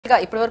గా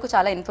ఇప్పటివరకు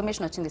చాలా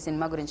ఇన్ఫర్మేషన్ వచ్చింది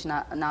సినిమా గురించి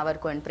నా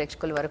వరకు అండ్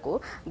ప్రేక్షకుల వరకు.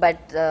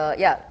 బట్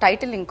యా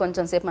టైటిల్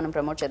ఇంకొంచెం సేపు మనం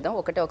ప్రమోట్ చేద్దాం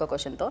ఒక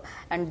క్వశ్చన్ తో.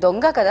 అండ్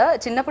దొంగ కదా,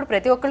 చిన్నప్పుడు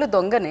ప్రతి ఒక్కళ్ళు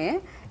దొంగనే,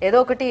 ఏదో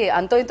ఒకటి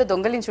అంతో ఇంతో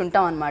దొంగలించి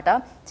ఉంటాం అనమాట.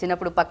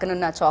 చిన్నప్పుడు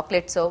పక్కనున్న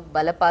చాక్లెట్స్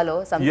బలపాలో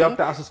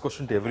సంథింగ్.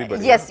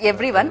 ఎస్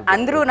ఎవ్రీవన్,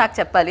 అందరూ నాకు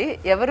చెప్పాలి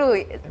ఎవరు.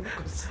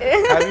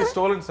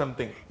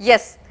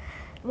 Yes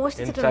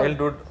in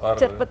childhood or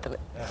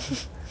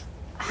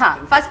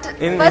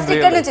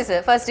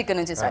first ఇక్కడ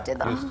నుంచి స్టార్ట్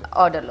చేద్దాం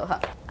ఆర్డర్ లో.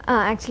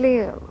 Actually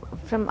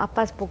from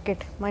Appa's pocket,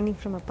 money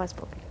from Appa's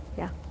pocket.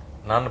 Yeah.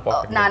 నాన్న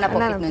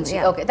పాకెట్ నుంచి.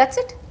 Okay, that's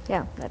it.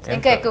 Yeah, that's it.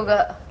 ఇంకా ఎక్కువగా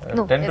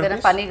ఏదైనా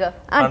ఫనీగా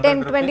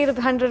 10, 20,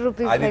 100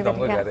 rupees. అది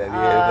దొంగ కాదు,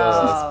 అది ఏదో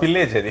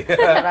స్పిల్లేజ్ అది.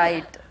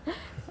 Right.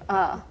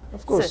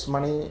 Of course,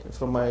 money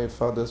from my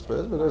father's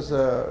purse because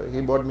he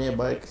bought me a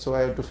bike, so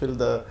I have to fill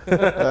the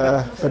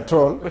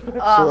petrol.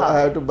 So I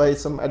have to buy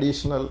some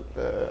additional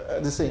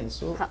this thing.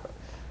 So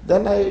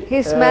then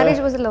his marriage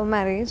was a love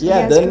marriage.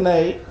 Yeah, then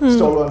I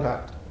stole one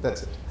heart.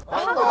 That's it.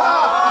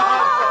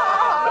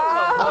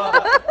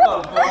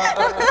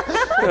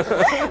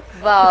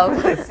 Wow,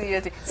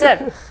 seriously, sir.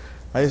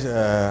 I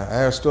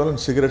have stolen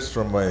cigarettes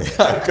from my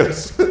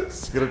uncle's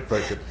cigarette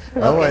packet.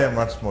 Now I am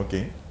not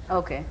smoking.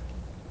 Okay.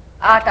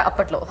 ఆట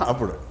అప్పట్లో.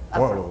 అప్పుడు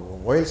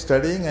while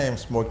studying I am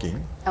smoking.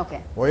 Okay.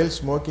 While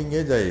smoking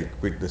age I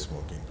quit the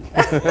smoking.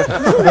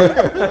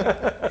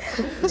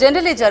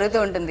 Generally జరుగుతూ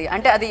ఉంటుంది.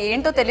 అంటే అది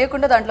ఏంటో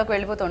తెలియకుండా దాంట్లోకి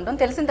వెళ్ళిపోతూ ఉంటాం,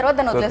 తెలిసిన తర్వాత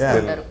దాన్ని వదిలేస్తూ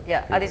ఉంటారు.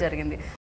 యా, అది జరిగింది.